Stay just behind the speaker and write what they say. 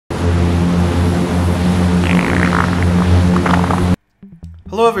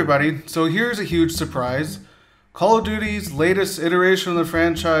Hello everybody, so here's a huge surprise. Call of Duty's latest iteration of the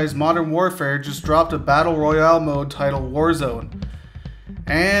franchise, Modern Warfare, just dropped a Battle Royale mode titled Warzone.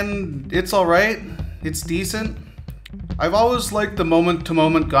 And it's alright, it's decent. I've always liked the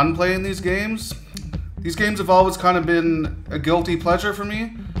moment-to-moment gunplay in these games. These games have always kind of been a guilty pleasure for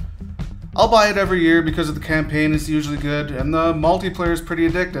me. I'll buy it every year because of the campaign is usually good, and the multiplayer is pretty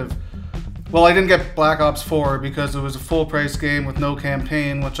addictive. Well, I didn't get Black Ops 4 because it was a full-price game with no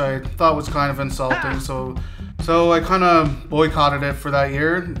campaign, which I thought was kind of insulting, so I kind of boycotted it for that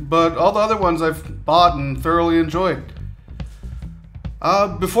year. But all the other ones I've bought and thoroughly enjoyed.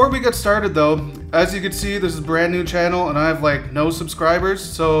 Before we get started though, as you can see, this is a brand new channel and I have like no subscribers,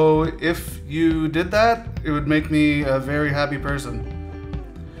 so if you did that, it would make me a very happy person.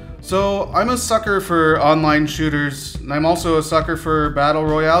 So I'm a sucker for online shooters, and I'm also a sucker for Battle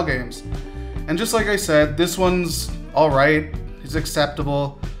Royale games. And just like I said, this one's alright, it's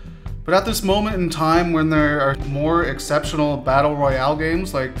acceptable. But at this moment in time when there are more exceptional Battle Royale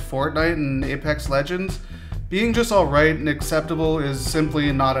games like Fortnite and Apex Legends, being just alright and acceptable is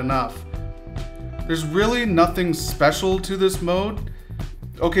simply not enough. There's really nothing special to this mode.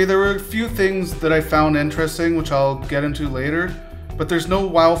 Okay, there were a few things that I found interesting, which I'll get into later, but there's no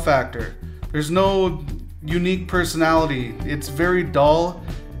wow factor. There's no unique personality. It's very dull,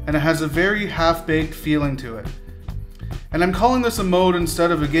 and it has a very half-baked feeling to it. And I'm calling this a mode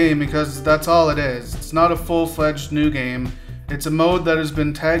instead of a game because that's all it is. It's not a full-fledged new game. It's a mode that has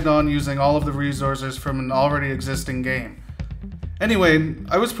been tagged on using all of the resources from an already existing game. Anyway,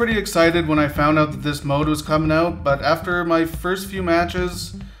 I was pretty excited when I found out that this mode was coming out, but after my first few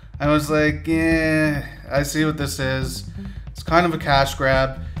matches, I was like, yeah, I see what this is. It's kind of a cash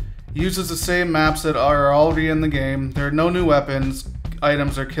grab. It uses the same maps that are already in the game. There are no new weapons,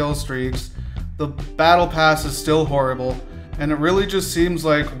 items, or kill streaks. The battle pass is still horrible, and it really just seems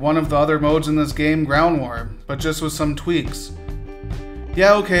like one of the other modes in this game, Ground War, but just with some tweaks.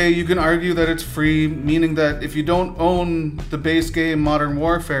 Yeah, okay, you can argue that it's free, meaning that if you don't own the base game Modern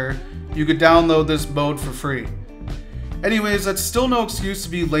Warfare, you could download this mode for free. Anyways, that's still no excuse to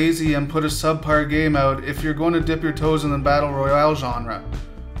be lazy and put a subpar game out if you're going to dip your toes in the Battle Royale genre.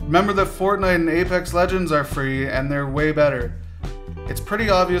 Remember that Fortnite and Apex Legends are free, and they're way better. It's pretty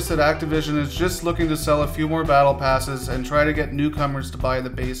obvious that Activision is just looking to sell a few more battle passes and try to get newcomers to buy the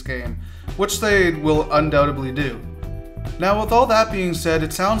base game, which they will undoubtedly do. Now with all that being said,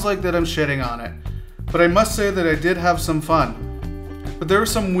 it sounds like that I'm shitting on it, but I must say that I did have some fun. But there were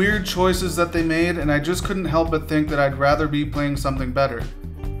some weird choices that they made, and I just couldn't help but think that I'd rather be playing something better.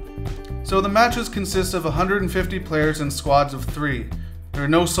 So the matches consist of 150 players in squads of 3. There are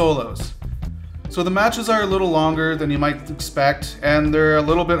no solos. So the matches are a little longer than you might expect, and they're a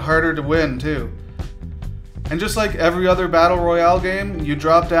little bit harder to win too. And just like every other Battle Royale game, you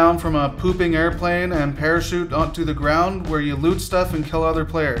drop down from a pooping airplane and parachute onto the ground where you loot stuff and kill other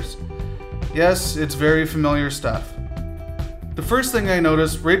players. Yes, it's very familiar stuff. The first thing I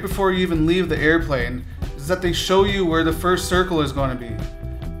noticed right before you even leave the airplane is that they show you where the first circle is going to be.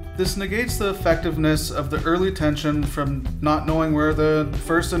 This negates the effectiveness of the early tension from not knowing where the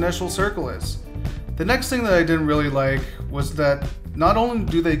first initial circle is. The next thing that I didn't really like was that not only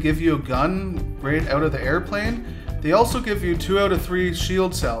do they give you a gun right out of the airplane, they also give you 2 out of 3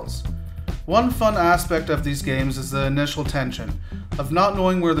 shield cells. One fun aspect of these games is the initial tension, of not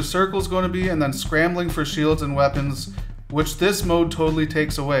knowing where the circle is going to be and then scrambling for shields and weapons, which this mode totally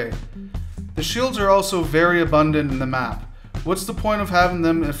takes away. The shields are also very abundant in the map. What's the point of having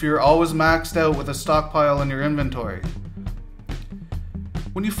them if you're always maxed out with a stockpile in your inventory?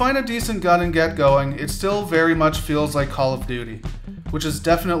 When you find a decent gun and get going, it still very much feels like Call of Duty, which is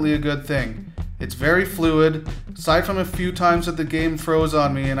definitely a good thing. It's very fluid. Aside from a few times that the game froze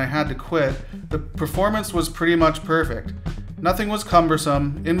on me and I had to quit, the performance was pretty much perfect. Nothing was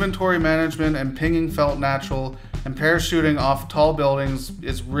cumbersome, inventory management and pinging felt natural, and parachuting off tall buildings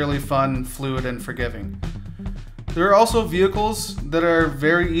is really fun, fluid, and forgiving. There are also vehicles that are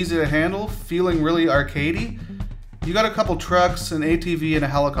very easy to handle, feeling really arcadey. You got a couple trucks, an ATV, and a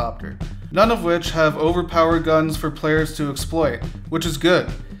helicopter, none of which have overpowered guns for players to exploit, which is good.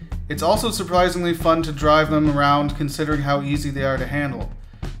 It's also surprisingly fun to drive them around considering how easy they are to handle.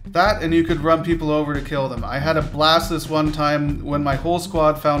 That, and you could run people over to kill them. I had a blast this one time when my whole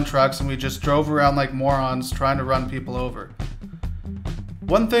squad found trucks and we just drove around like morons trying to run people over.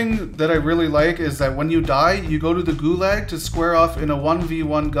 One thing that I really like is that when you die, you go to the gulag to square off in a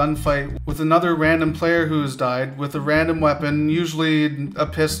 1v1 gunfight with another random player who has died with a random weapon, usually a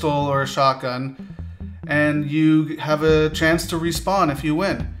pistol or a shotgun, and you have a chance to respawn if you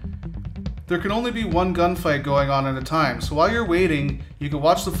win. There can only be one gunfight going on at a time, so while you're waiting, you can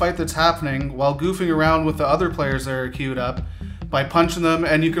watch the fight that's happening while goofing around with the other players that are queued up by punching them,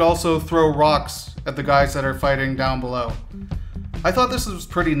 and you could also throw rocks at the guys that are fighting down below. I thought this was a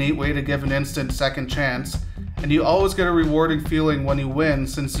pretty neat way to give an instant second chance, and you always get a rewarding feeling when you win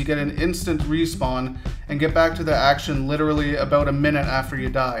since you get an instant respawn and get back to the action literally about a minute after you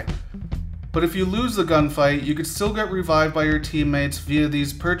die. But if you lose the gunfight, you could still get revived by your teammates via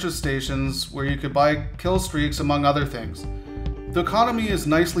these purchase stations where you could buy kill streaks among other things. The economy is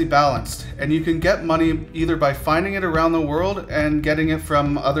nicely balanced, and you can get money either by finding it around the world and getting it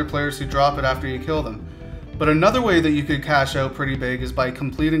from other players who drop it after you kill them. But another way that you could cash out pretty big is by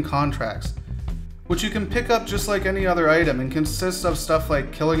completing contracts, which you can pick up just like any other item and consists of stuff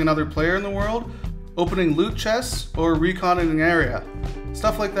like killing another player in the world, opening loot chests, or reconning an area.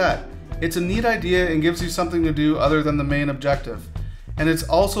 Stuff like that. It's a neat idea and gives you something to do other than the main objective. And it's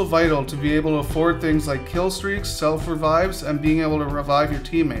also vital to be able to afford things like kill streaks, self-revives, and being able to revive your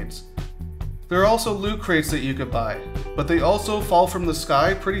teammates. There are also loot crates that you could buy, but they also fall from the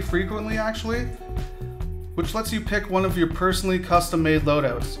sky pretty frequently actually, which lets you pick one of your personally custom-made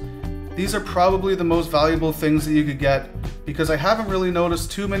loadouts. These are probably the most valuable things that you could get because I haven't really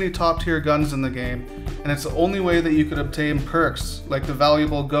noticed too many top-tier guns in the game, and it's the only way that you could obtain perks like the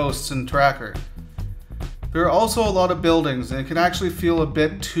valuable ghosts and tracker. There are also a lot of buildings and it can actually feel a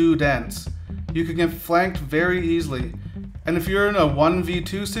bit too dense. You can get flanked very easily, and if you're in a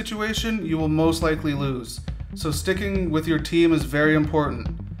 1v2 situation, you will most likely lose. So sticking with your team is very important.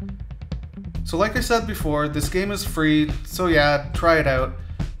 So like I said before, this game is free, so yeah, try it out.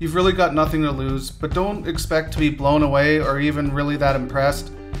 You've really got nothing to lose, but don't expect to be blown away or even really that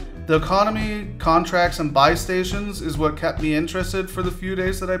impressed. The economy, contracts, and buy stations is what kept me interested for the few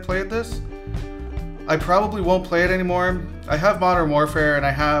days that I played this. I probably won't play it anymore. I have Modern Warfare and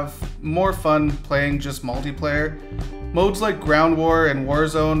I have more fun playing just multiplayer. Modes like Ground War and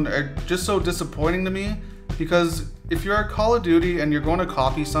Warzone are just so disappointing to me because if you're a Call of Duty and you're going to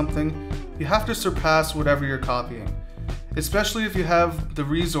copy something, you have to surpass whatever you're copying, especially if you have the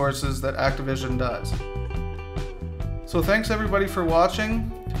resources that Activision does. So thanks everybody for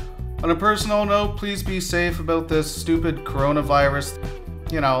watching. On a personal note, please be safe about this stupid coronavirus.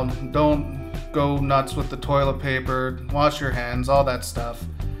 You know, don't go nuts with the toilet paper, wash your hands, all that stuff.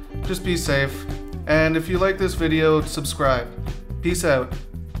 Just be safe. And if you like this video, subscribe. Peace out.